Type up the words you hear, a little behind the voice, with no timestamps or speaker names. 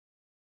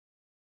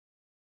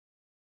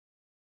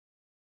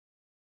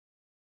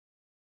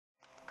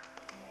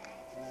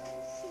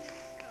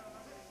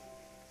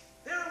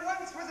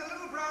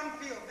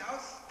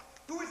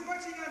who was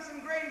munching on some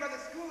grain by the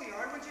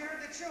schoolyard when she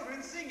heard the children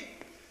singing.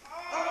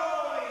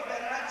 Oh, you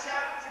better not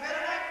shout, you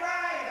better not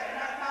cry, you better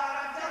not pout,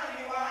 I'm telling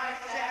you why.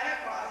 Santa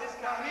Claus is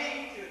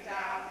coming to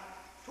town.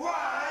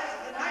 'Twas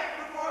the night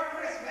before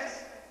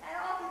Christmas, and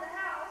all through the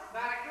house,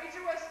 not a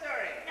creature was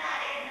stirring. not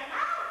even a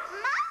mouse.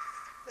 Mouse?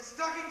 The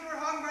stockings were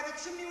hung by the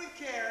chimney with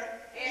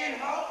care, In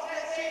hopes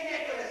that St.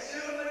 Nicholas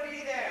soon would be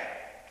there.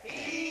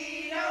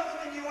 He knows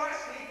when you are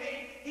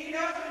sleeping, he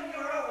knows when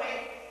you're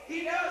awake,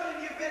 he knows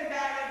when you've been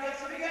bad and good,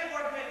 so be good for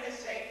goodness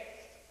sake.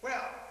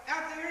 Well,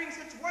 after hearing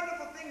such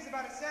wonderful things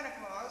about a Santa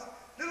Claus,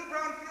 little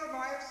brown field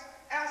mice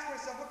asked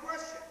herself a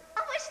question.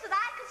 I wish that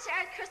I could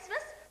share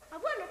Christmas. I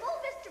wonder if old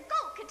Mr.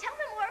 Goat could tell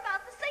me more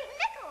about the St.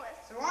 Nicholas.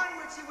 So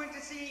onward she went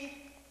to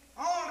see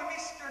old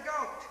Mr.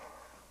 Goat.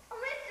 Oh,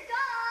 Mr.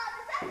 Goat,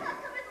 does that Claus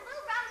come as a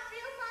little brown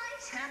field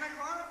mice? Santa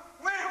Claus?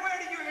 Where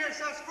did you hear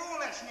such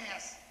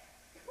foolishness?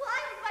 Well,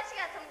 I was watching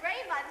at some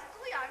grain by the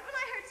schoolyard when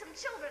I heard some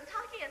children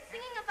talking and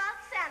singing about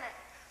Santa.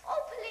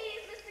 Oh,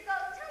 please, Mr.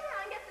 Goat, tell me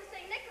how I can get the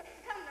St. Nicholas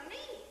to come to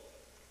me.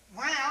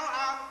 Well,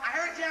 I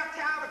heard you have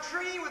to have a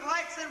tree with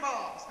lights and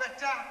bulbs, but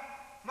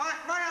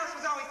my house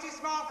was always too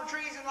small for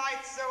trees and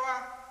lights, so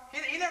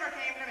he never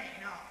came to me,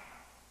 no.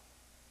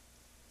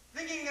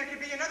 Thinking there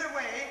could be another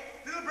way,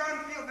 little brown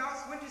field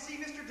mouse went to see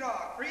Mr.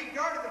 Dog, for he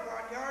guarded the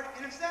barnyard,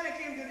 and if Santa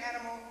came to an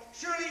animal,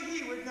 surely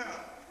he would know.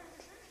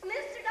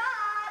 Mr.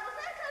 Dog, will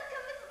Santa Claus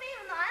come visit me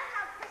when I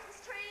have a Christmas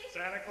tree?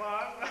 Santa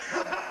Claus?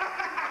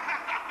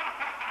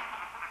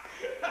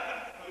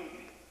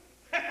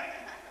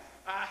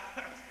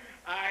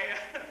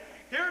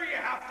 Here you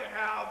have to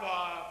have,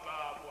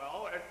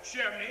 well, a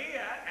chimney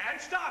and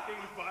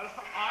stockings, but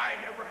I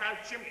never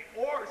had chimney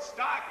or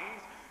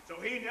stockings, so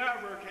he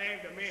never came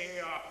to me.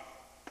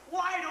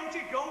 Why don't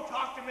you go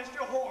talk to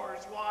Mr.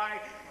 Horse? Why,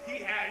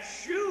 he has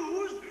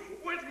shoes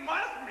with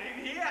must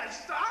mean he has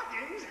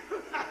stockings.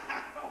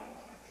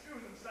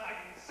 Shoes and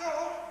stockings. So,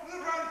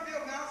 little brown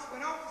field mouse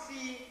went off to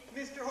see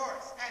Mr.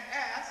 Horse and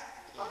asked,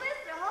 Oh,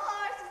 Mr.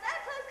 Horse, does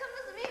Santa Claus come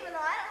visit me even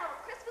though I don't have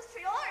a Christmas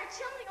tree or a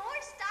chimney or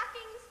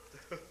stockings?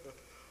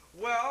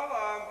 Well,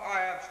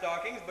 I have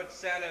stockings, but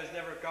Santa has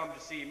never come to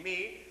see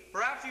me.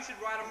 Perhaps you should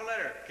write him a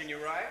letter. Can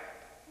you write?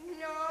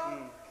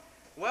 No.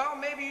 Well,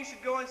 maybe you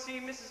should go and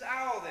see Mrs.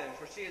 Owl then,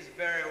 for she is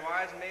very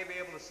wise and may be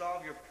able to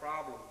solve your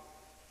problem.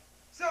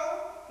 So,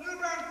 little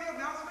brown field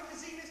mouse went to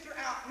see Mrs.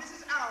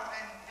 Owl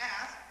and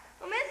asked,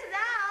 Well, Mrs.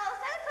 Owl,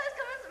 Santa Claus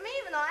come visit me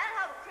even though I don't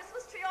have a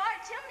Christmas tree or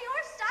a chimney or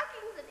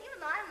stockings, and even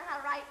though I don't know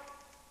how to write.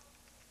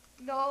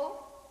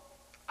 No,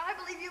 I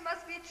believe you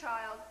must be a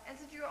child, and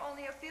since you're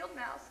only a field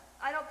mouse,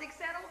 I don't think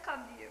Santa will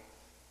come to you.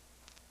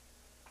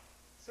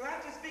 So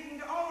after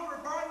speaking to all of her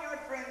barnyard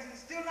friends and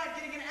still not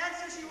getting an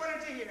answer she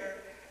wanted to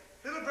hear,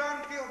 little brown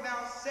field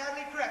mouse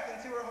sadly crept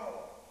into her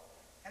hole.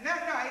 And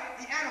that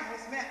night, the animals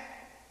met.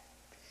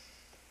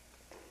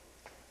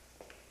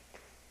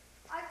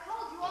 I've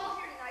called you all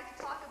here tonight to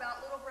talk about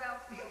little brown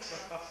field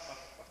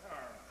mouse.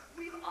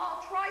 We've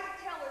all tried to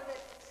tell her that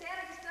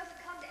Santa just doesn't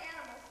come to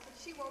animals, but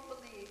she won't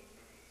believe.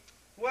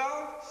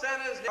 Well,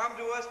 Santa's come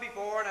to us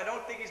before, and I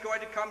don't think he's going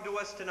to come to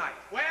us tonight.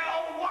 Well,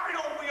 why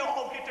don't we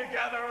all get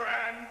together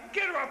and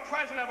get her a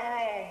present of her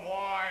own?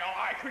 Why,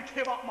 I could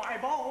give up my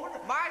bone.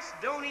 Mice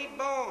don't eat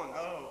bones.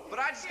 Oh. But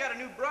I just got a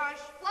new brush.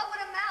 What would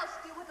a mouse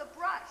do with a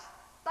brush?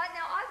 But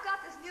now I've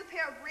got this new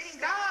pair of reading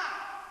glasses.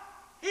 Stop!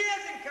 He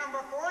hasn't come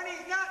before and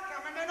he's not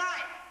coming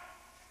tonight.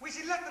 We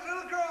should let the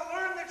little girl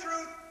learn the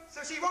truth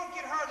so she won't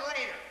get hurt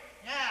later.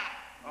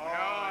 Yeah.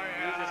 Oh,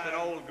 you're just an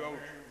old goat.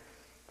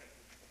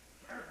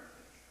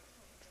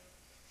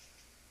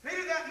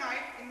 Later that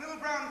night, in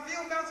little brown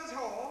field mouse's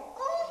hole,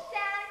 Oh,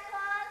 Santa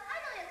Claus, I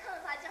know you'll come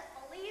if I just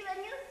believe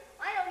in you.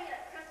 I don't need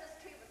a Christmas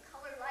tree with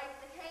colored lights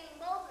and hanging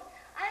bulbs.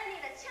 I don't need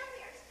a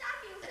chimney or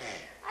stockings.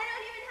 I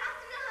don't even have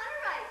to know how to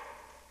write.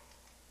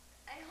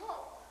 I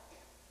hope.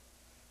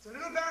 so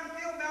little brown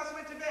field mouse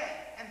went to bed,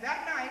 and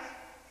that night,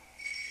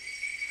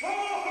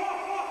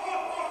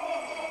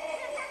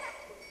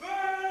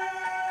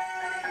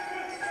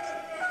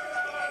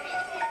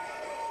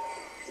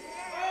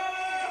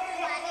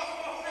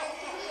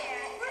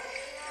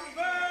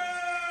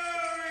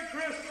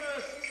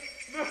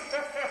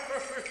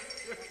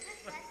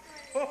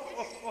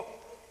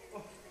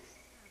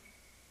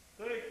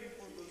 Thank you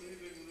for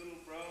believing little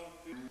brown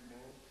field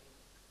mouse.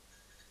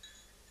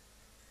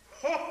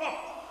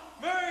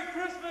 Merry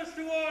Christmas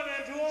to one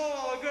and to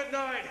all. A good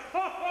night.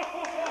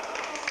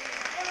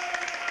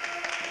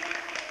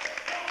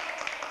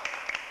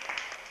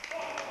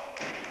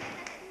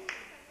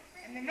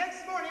 and the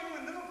next morning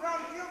when little brown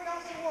field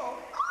mouse awoke,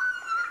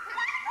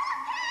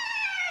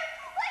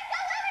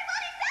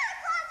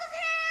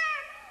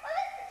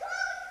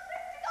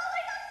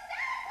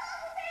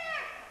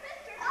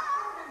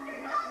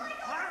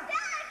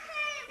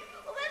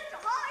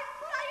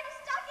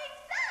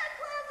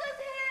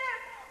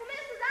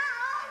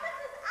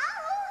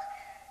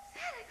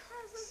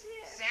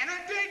 Santa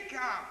did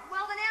come.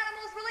 Well, then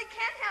animals really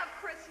can't have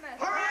Christmas.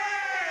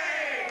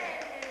 Hooray!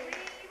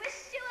 We wish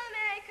you a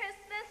Merry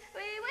Christmas.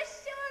 We wish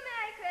you a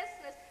Merry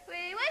Christmas.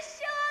 We wish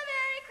you a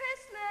Merry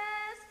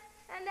Christmas.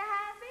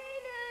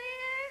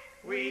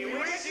 We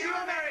wish you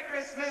a Merry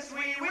Christmas.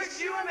 We wish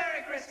you a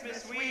Merry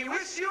Christmas. We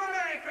wish you a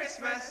Merry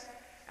Christmas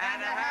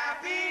and a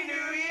Happy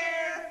New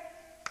Year.